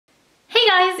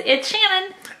guys, it's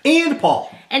Shannon. And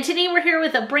Paul. And today we're here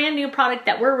with a brand new product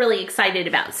that we're really excited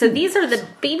about. So these are the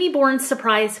Baby Born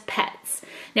Surprise Pets.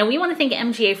 Now we want to thank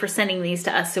MGA for sending these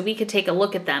to us so we could take a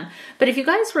look at them. But if you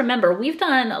guys remember, we've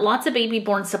done lots of Baby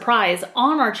Born Surprise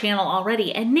on our channel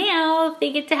already. And now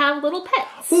they get to have little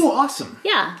pets. Oh, awesome.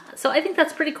 Yeah, so I think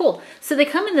that's pretty cool. So they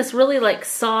come in this really like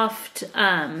soft...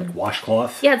 like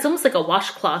washcloth? Yeah, it's almost like a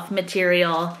washcloth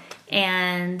material.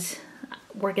 And...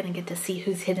 we're gonna get to see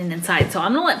who's hidden inside. So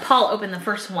I'm gonna let Paul open the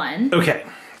first one. Okay,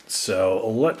 so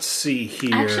let's see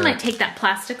here. I actually might take that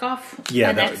plastic off.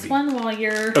 Yeah, the next one while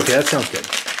you're... Okay, that sounds good.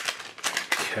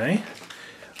 Okay.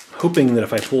 Hoping that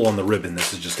if I pull on the ribbon,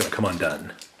 this is just gonna come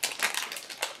undone.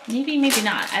 Maybe, maybe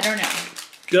not. I don't know.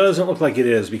 Doesn't look like it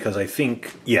is because I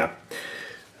think, yeah.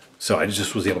 So I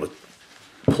just was able to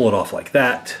pull it off like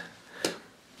that.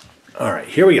 All right,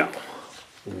 here we go.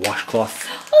 Washcloth.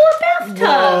 Oh, a bathtub!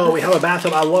 Whoa, we have a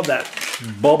bathtub. I love that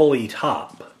bubbly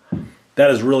top.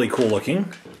 That is really cool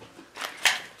looking.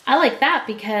 I like that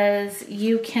because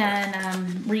you can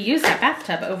reuse that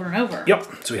bathtub over and over. Yep,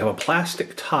 so we have a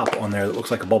plastic top on there that looks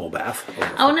like a bubble bath.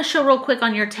 I want to show real quick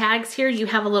on your tags here, you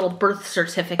have a little birth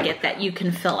certificate that you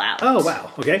can fill out. Oh,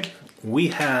 wow, okay. We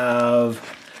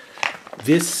have,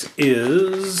 this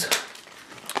is...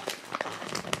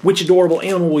 Which adorable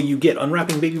animal will you get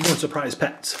unwrapping Baby Born Surprise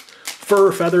Pets?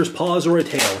 Fur, feathers, paws, or a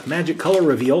tail. Magic color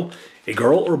reveal. A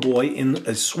girl or boy in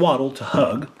a swaddle to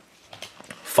hug.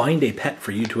 Find a pet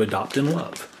for you to adopt and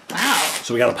love. Wow.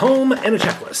 So we got a poem and a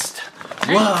checklist.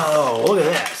 Nice. Whoa, look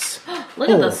at this. Look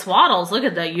at the swaddles. Look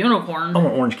at the unicorn. Oh,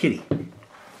 an orange kitty.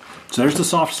 So there's the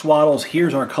soft swaddles.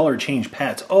 Here's our color change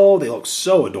pets. Oh, they look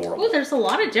so adorable. Oh, there's a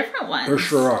lot of different ones. There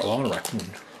sure are. A lot of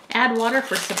raccoon. Add water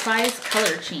for surprise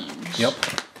color change. Yep.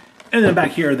 And then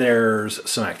back here, there's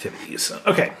some activities.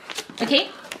 Okay. Okay.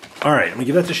 All right, I'm gonna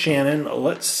give that to Shannon.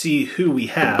 Let's see who we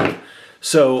have.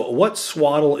 So, what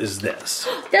swaddle is this?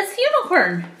 That's the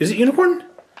unicorn. Is it unicorn?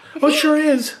 Oh, it sure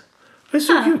is. It's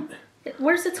so cute.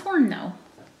 Where's its horn, though?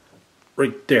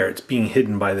 Right there. It's being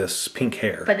hidden by this pink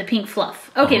hair. By the pink fluff.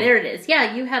 Okay, there it is.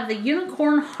 Yeah, you have the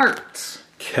unicorn heart.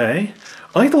 Okay.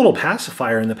 I like the little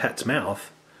pacifier in the pet's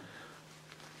mouth.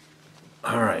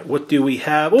 All right, what do we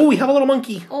have? Oh, we have a little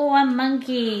monkey. Oh, a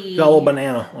monkey. Got a little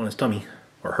banana on his tummy,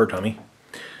 or her tummy.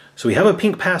 So we have a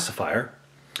pink pacifier.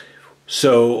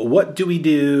 So what do we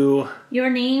do?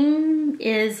 Your name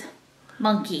is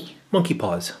Monkey. Monkey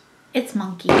paws. It's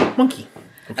Monkey. Monkey.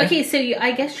 Okay, so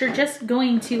I guess you're just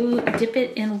going to dip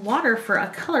it in water for a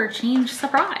color change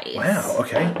surprise. Wow,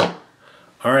 okay.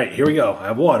 All right, here we go. I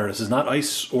have water. This is not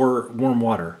ice or warm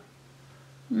water.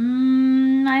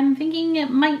 I'm thinking it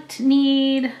might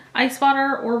need ice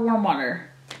water or warm water.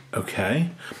 Okay.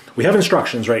 We have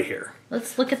instructions right here.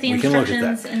 Let's look at the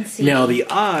instructions and see. Now the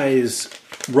eyes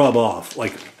rub off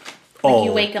like all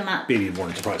you wake them up. Baby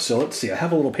Born Surprise. So let's see. I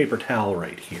have a little paper towel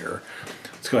right here.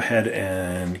 Let's go ahead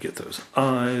and get those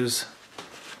eyes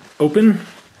open.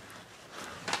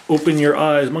 Open your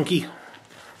eyes, monkey.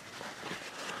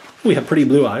 We have pretty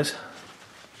blue eyes.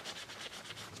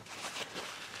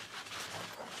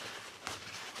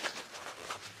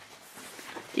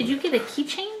 Did you get a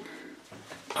keychain?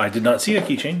 I did not see a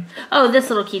keychain. Oh, this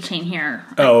little keychain here.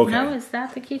 Oh, okay. No, is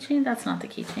that the keychain? That's not the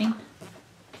keychain.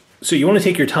 So you want to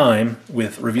take your time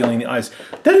with revealing the eyes.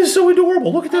 That is so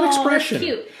adorable. Look at that expression. That's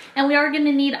cute. And we are going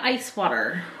to need ice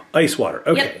water. Ice water.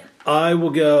 Okay. Yep. I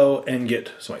will go and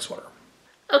get some ice water.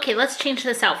 Okay, let's change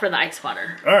this out for the ice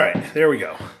water. All right, there we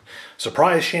go.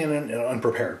 Surprise Shannon and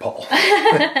unprepared Paul.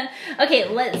 Okay,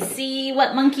 let's see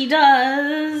what Monkey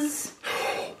does.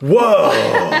 Whoa!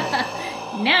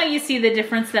 Now you see the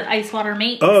difference that ice water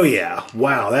makes. Oh yeah,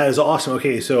 wow, that is awesome.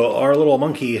 Okay, so our little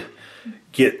monkey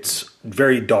gets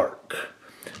very dark.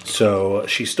 So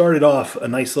she started off a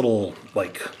nice little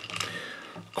like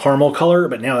caramel color,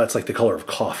 but now that's like the color of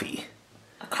coffee.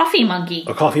 A coffee monkey.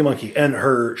 A coffee monkey, and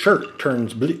her shirt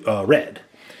turns blue, red.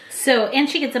 So, and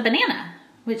she gets a banana,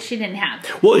 which she didn't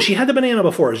have. Well, she had the banana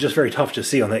before. It was just very tough to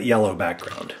see on that yellow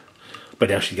background. But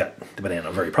now she got the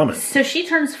banana very prominent. So she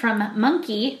turns from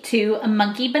monkey to a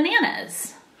monkey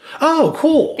bananas. Oh,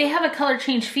 cool. They have a color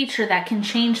change feature that can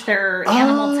change their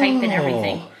animal type and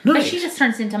everything. Nice. But she just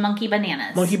turns into monkey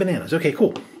bananas. Monkey bananas. Okay,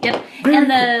 cool. Yep. Very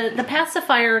and the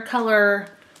pacifier color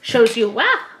shows you,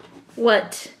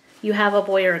 what you have a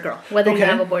boy or a girl. Whether you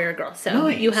have a boy or a girl. So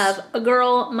nice. You have a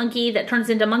girl monkey that turns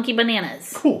into monkey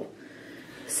bananas. Cool.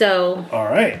 So. All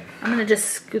right. I'm going to just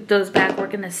scoot those back. We're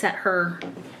going to set her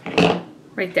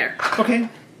right there. Okay.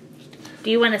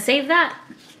 Do you want to save that?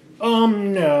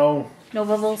 No. No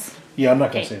bubbles? Yeah, I'm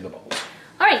not going to save the bubbles.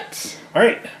 All right. All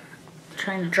right.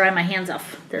 trying to dry my hands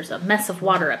off. There's a mess of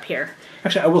water up here.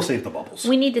 Actually, I will save the bubbles.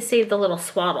 We need to save the little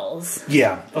swaddles.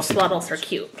 Yeah, I'll save Swaddles are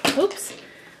cute. Oops.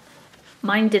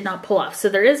 Mine did not pull off. So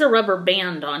there is a rubber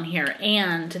band on here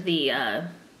and the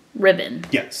ribbon.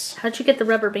 Yes. How'd you get the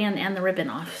rubber band and the ribbon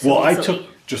off so Well, easily? I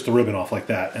took just the ribbon off like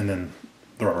that, and then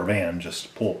the rubber band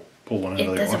just pull one into the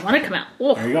other. It doesn't want to come out.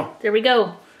 Oh, there you go. There we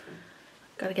go.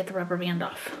 Got to get the rubber band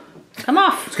off. Come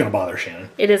off. It's going to bother Shannon.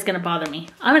 It is going to bother me.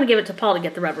 I'm going to give it to Paul to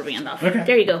get the rubber band off. Okay.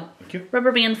 There you go. Thank you.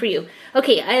 Rubber band for you.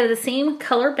 Okay, I have the same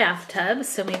color bathtub,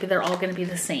 so maybe they're all going to be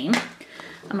the same.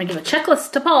 I'm going to give a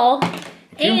checklist to Paul.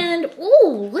 And,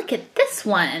 ooh, look at this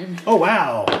one. Oh,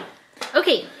 wow.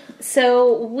 Okay,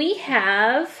 so we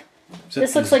have,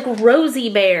 this looks like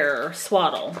Rosie Bear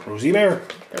swaddle. Rosie Bear.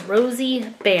 The Rosie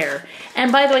Bear.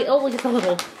 And by the way, oh, look at the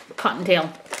little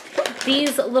cottontail.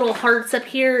 These little hearts up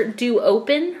here do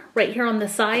open right here on the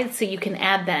side, so you can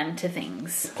add them to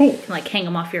things. Cool. You can like hang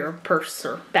them off your purse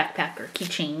or backpack or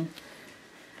keychain.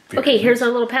 Okay, here's our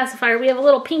little pacifier. We have a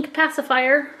little pink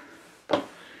pacifier.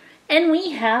 And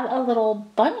we have a little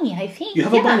bunny, I think. You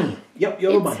have a bunny. Yep,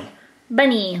 you have a bunny.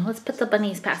 Bunny. Let's put the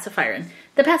bunny's pacifier in.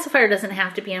 The pacifier doesn't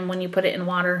have to be in when you put it in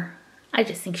water. I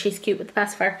just think she's cute with the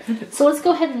pacifier. So let's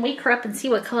go ahead and wake her up and see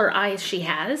what color eyes she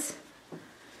has.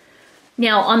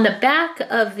 Now, on the back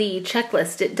of the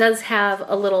checklist, it does have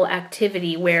a little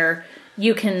activity where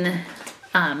you can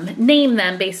name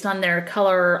them based on their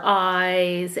color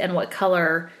eyes and what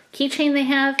color keychain they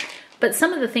have. But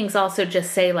some of the things also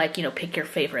just say, like, you know, pick your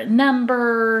favorite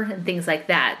number and things like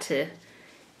that to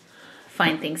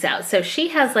find things out. So she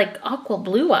has, like, aqua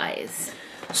blue eyes.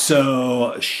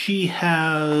 So she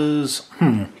has,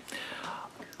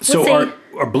 So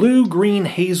are blue, green,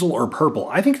 hazel, or purple?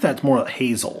 I think that's more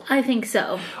hazel. I think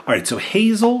so. All right, so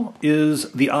hazel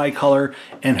is the eye color,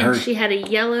 and her she had a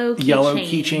yellow keychain. Yellow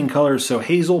keychain color. So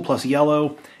hazel plus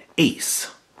yellow,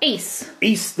 Ace. Ace.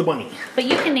 Ace the bunny. But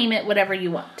you can name it whatever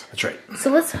you want. That's right. So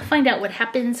let's find out what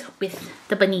happens with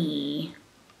the bunny.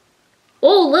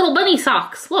 Oh, little bunny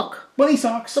socks. Look. Bunny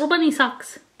socks. Little bunny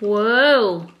socks.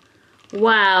 Whoa.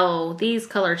 Wow. These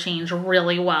color change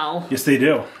really well. Yes, they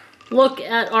do. Look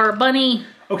at our bunny.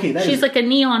 Okay, she's like a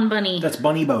neon bunny. That's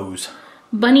Bunny Bows.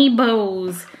 Bunny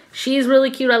Bows. She's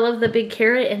really cute. I love the big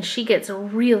carrot, and she gets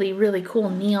really, really cool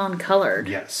neon colored.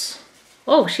 Yes.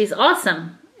 Oh, she's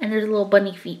awesome. And there's little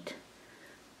bunny feet.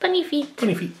 Bunny feet.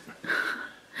 Bunny feet.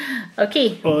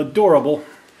 Okay. Adorable.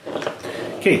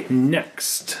 Okay,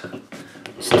 next.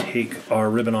 Let's take our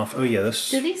ribbon off. Oh, yeah,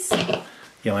 this... Do these?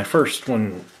 Yeah, my first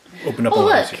one opened up a little.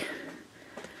 little. Oh, look.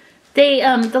 They,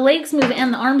 the legs move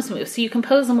and the arms move, so you can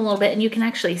pose them a little bit, and you can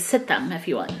actually sit them if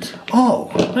you want.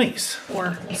 Oh, nice.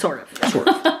 Or sort of. Sort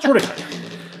of. Sort of, kind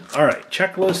of. All right,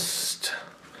 checklist.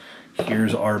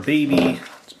 Here's our baby.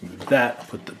 Let's move that.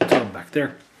 Put the tub back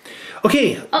there.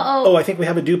 Okay. Uh-oh. Oh, I think we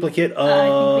have a duplicate of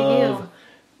I think we do.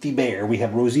 The bear. We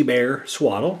have Rosie Bear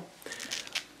Swaddle.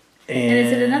 And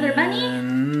is it another bunny?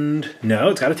 And no,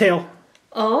 it's got a tail.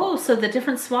 Oh, so the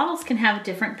different swaddles can have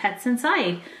different pets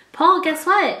inside. Paul, guess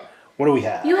what? What do we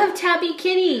have? You have Tabby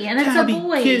Kitty, and it's a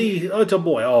boy. Tabby Kitty. Oh, it's a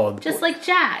boy. Oh, just boy. like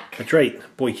Jack. That's right.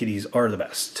 Boy kitties are the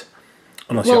best.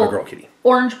 Unless you have a girl kitty.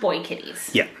 Orange boy kitties.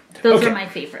 Yeah. Those are my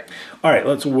favorite. All right,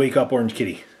 let's wake up Orange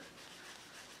Kitty.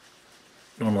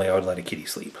 Normally I would let a kitty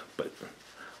sleep, but I'm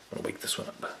going to wake this one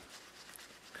up.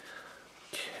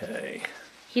 Okay.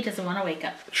 He doesn't want to wake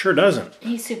up. Sure doesn't.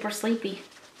 He's super sleepy.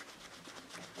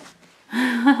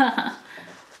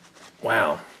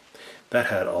 Wow. That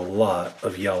had a lot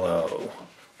of yellow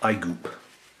eye goop.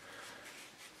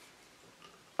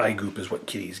 Eye goop is what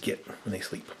kitties get when they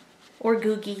sleep. Or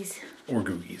googies. Or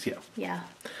googies, yeah. Yeah.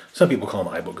 Some people call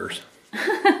them eye boogers.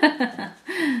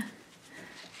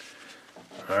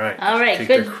 All right. All right, Take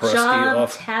good the crusty job,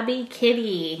 off. Tabby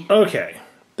Kitty. Okay.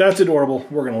 That's adorable.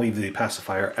 We're going to leave the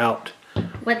pacifier out.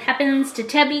 What happens to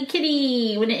Tabby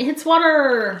Kitty when it hits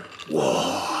water? Whoa.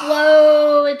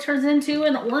 Whoa, it turns into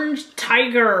an orange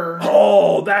tiger.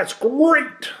 Oh, that's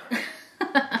great.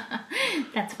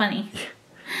 That's funny.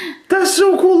 That's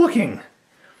so cool looking.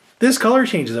 This color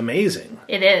change is amazing.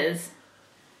 It is.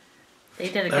 They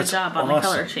did a good job on the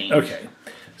color change. Okay.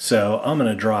 So I'm going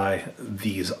to dry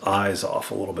these eyes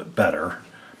off a little bit better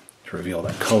to reveal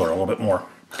that color a little bit more.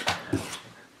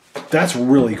 That's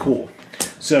really cool.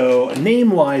 So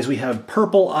name-wise, we have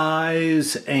purple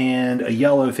eyes and a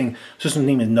yellow thing. So this one's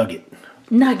name is Nugget.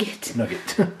 Nugget.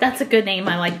 Nugget. That's a good name.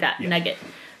 I like that. Yeah. Nugget.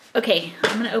 Okay,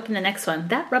 I'm going to open the next one.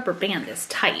 That rubber band is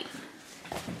tight.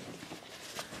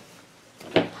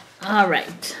 All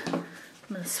right. I'm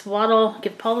going to swaddle,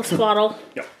 give Paul the swaddle.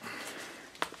 Yep.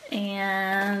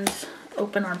 And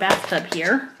open our bathtub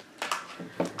here.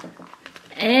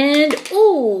 And,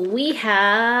 ooh, we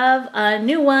have a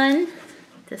new one.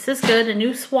 This is good, a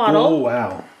new swaddle. Oh,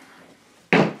 wow.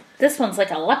 This one's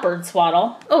like a leopard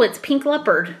swaddle. Oh, it's pink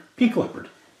leopard. Pink leopard.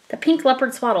 The pink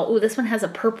leopard swaddle. Ooh, this one has a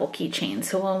purple keychain.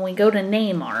 So when we go to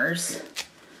name ours.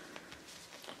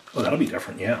 Oh, that'll be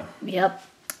different, yeah. Yep.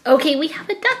 Okay, we have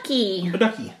a ducky. A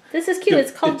ducky. This is cute.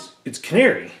 It's called... It's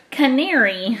canary.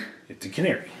 Canary. It's a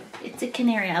canary. It's a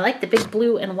canary. I like the big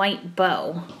blue and white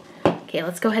bow. Okay,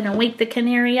 let's go ahead and wake the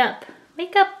canary up.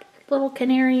 Wake up, little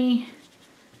canary.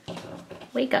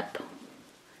 Wake up.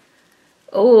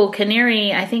 Oh,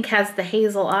 canary, I think, has the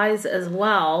hazel eyes as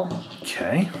well.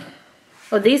 Okay.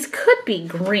 Oh, these could be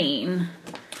green.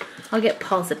 I'll get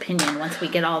Paul's opinion once we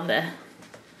get all the...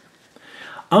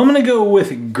 I'm going to go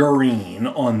with green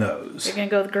on those. You're going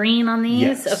to go with green on these?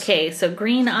 Yes. Okay, so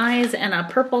green eyes and a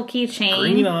purple keychain.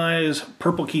 Green eyes,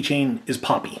 purple keychain is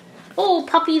Poppy. Oh,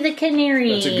 Poppy the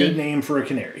canary. That's a good name for a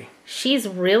canary. She's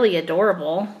really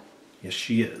adorable. Yes,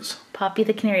 she is. Poppy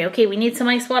the canary. Okay, we need some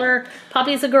ice water.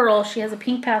 Poppy's a girl. She has a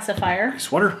pink pacifier.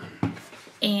 Sweater.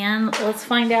 And let's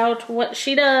find out what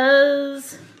she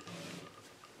does.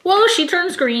 Whoa, she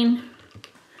turns green.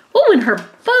 Oh, and her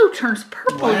bow turns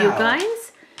purple, Wow. you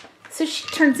guys. So she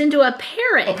turns into a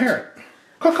parrot. A parrot.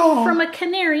 Caw-caw. From a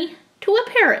canary to a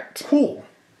parrot. Cool.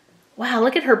 Wow,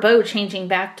 look at her bow changing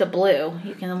back to blue.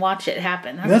 You can watch it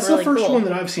happen. That's really the first cool. one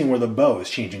that I've seen where the bow is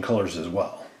changing colors as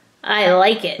well. I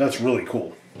like it. That's really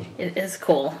cool. It is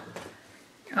cool.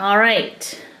 All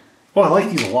right. Well, I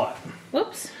like these a lot.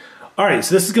 Whoops. All right,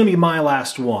 so this is going to be my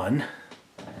last one.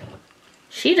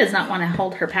 She does not want to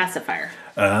hold her pacifier.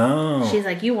 Oh. She's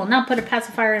like, you will not put a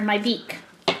pacifier in my beak.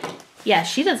 Yeah,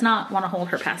 she does not want to hold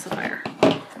her pacifier.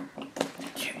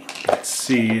 Okay, let's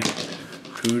see.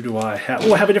 Who do I have?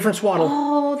 Oh, I have a different swaddle.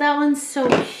 Oh, that one's so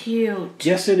cute.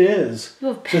 Yes, it is. You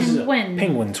have This is a penguin.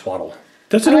 penguin swaddle.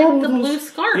 That's I adorable. like the blue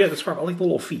scarf. Yeah, the scarf. I like the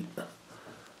little feet.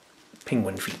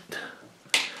 Penguin feet.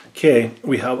 Okay,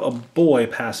 we have a boy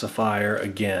pacifier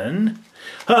again.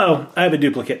 Uh-oh, I have a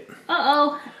duplicate.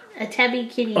 Uh-oh, a tabby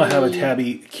kitty. I have a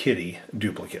tabby kitty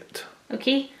duplicate.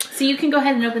 Okay, so you can go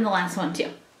ahead and open the last one too.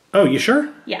 Oh, you sure?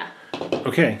 Yeah.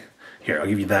 Okay. Here, I'll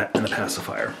give you that and the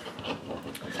pacifier.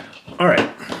 All right.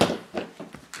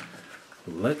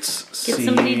 Let's see. Get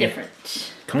somebody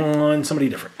different. Come on, somebody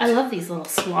different. I love these little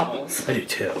swaddles. I do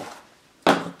too.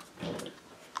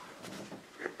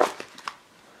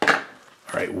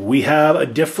 All right, we have a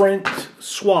different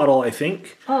swaddle, I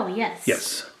think. Oh, yes.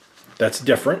 Yes, that's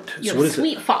different. Your so what is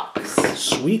sweet it? fox.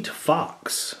 Sweet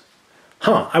fox.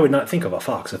 Huh, I would not think of a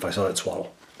fox if I saw that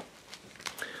swaddle.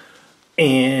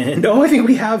 And, oh, I think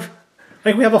we have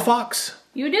a fox.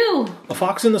 You do. A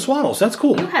fox in the swaddles. That's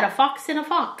cool. You had a fox and a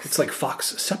fox. It's like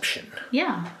Foxception.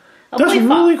 Yeah. That's boy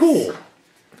really fox.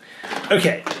 cool.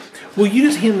 Okay. Will you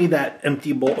just hand me that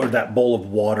empty bowl or that bowl of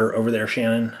water over there,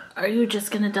 Shannon? Are you just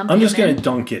going to dump it I'm just in? going to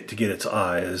dunk it to get its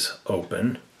eyes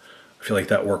open. I feel like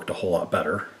that worked a whole lot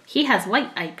better. He has white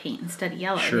eye paint instead of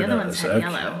yellow. Sure the other ones does. had Okay.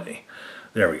 yellow.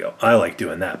 There we go. I like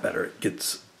doing that better. It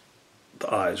gets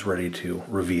the eyes ready to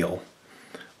reveal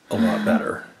a lot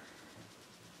better.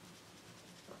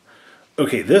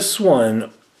 Okay, this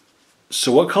one.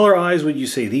 So what color eyes would you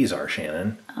say these are,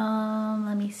 Shannon?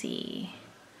 Let me see.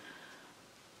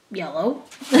 Yellow.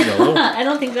 Yellow? I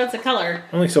don't think that's a color.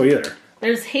 I don't think so either.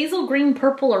 There's hazel, green,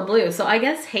 purple, or blue. So I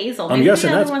guess hazel. I'm Maybe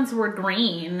guessing the other that's- ones were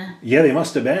green. Yeah, they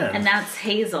must have been. And that's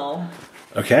hazel.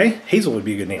 Okay, Hazel would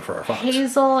be a good name for our fox.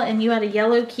 Hazel, and you had a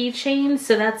yellow keychain,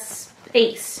 so that's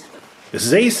Ace. This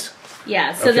is Ace?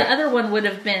 Yeah, so the Okay. other one would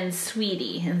have been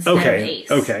Sweetie instead of Okay,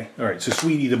 Ace. okay. All right, so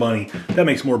Sweetie the bunny. That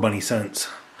makes more bunny sense.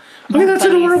 Okay, that's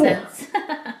Bunny adorable. sense.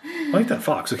 I like that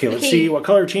fox. Okay, let's Okay. see what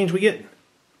color change we get.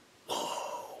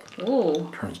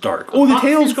 Ooh. Turns dark. Oh, the Fox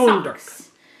tail's and going dark. socks.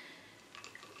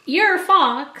 Your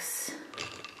fox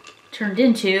turned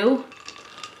into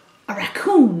a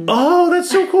raccoon. Oh,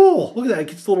 that's so cool. Look at that. It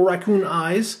gets little raccoon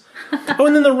eyes. Oh,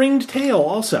 and then the ringed tail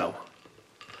also.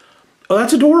 Oh,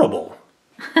 that's adorable.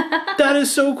 That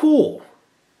is so cool.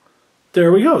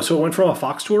 There we go. So it went from a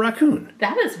fox to a raccoon.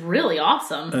 That is really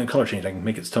awesome. And color change. I can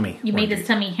make its tummy. You made orange. his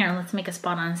tummy here. Let's make a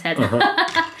spot on his head.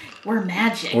 We're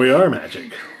magic. We are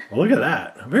magic. Well, look at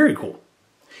that. Very cool.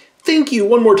 Thank you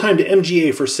one more time to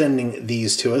MGA for sending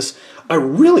these to us. I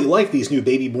really like these new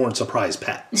baby born surprise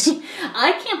pets.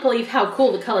 I can't believe how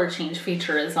cool the color change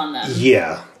feature is on them.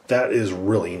 Yeah, that is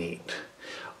really neat.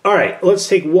 All right, let's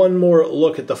take one more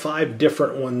look at the 5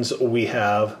 different ones we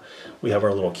have. We have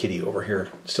our little kitty over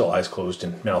here, still eyes closed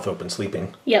and mouth open,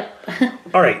 sleeping. Yep.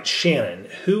 All right, Shannon,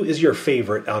 who is your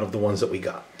favorite out of the ones that we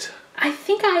got? I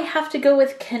think I have to go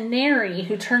with Canary,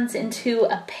 who turns into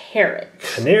a parrot.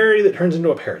 Canary that turns into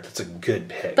a parrot. That's a good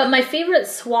pick. But my favorite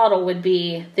swaddle would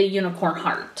be the Unicorn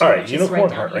Heart. All right,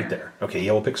 Unicorn Heart right there. Okay,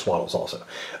 yeah, we'll pick swaddles also.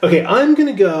 Okay, I'm going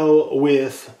to go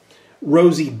with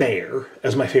Rosie Bear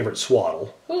as my favorite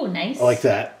swaddle. Oh, nice. I like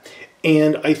that.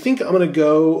 And I think I'm going to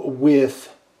go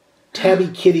with Tabby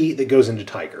Kitty that goes into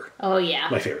Tiger. Oh, yeah.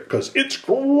 My favorite, because it's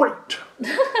great.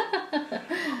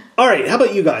 All right, how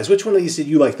about you guys? Which one of these did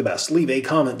you like the best? Leave a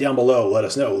comment down below. Let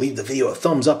us know. Leave the video a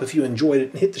thumbs up if you enjoyed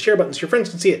it, and hit the share button so your friends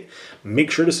can see it.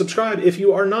 Make sure to subscribe if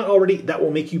you are not already. That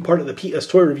will make you part of the PS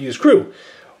Toy Reviews crew,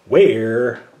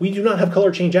 where we do not have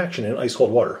color change action in ice cold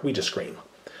water. We just scream.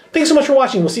 Thanks so much for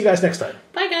watching. We'll see you guys next time.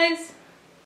 Bye, guys.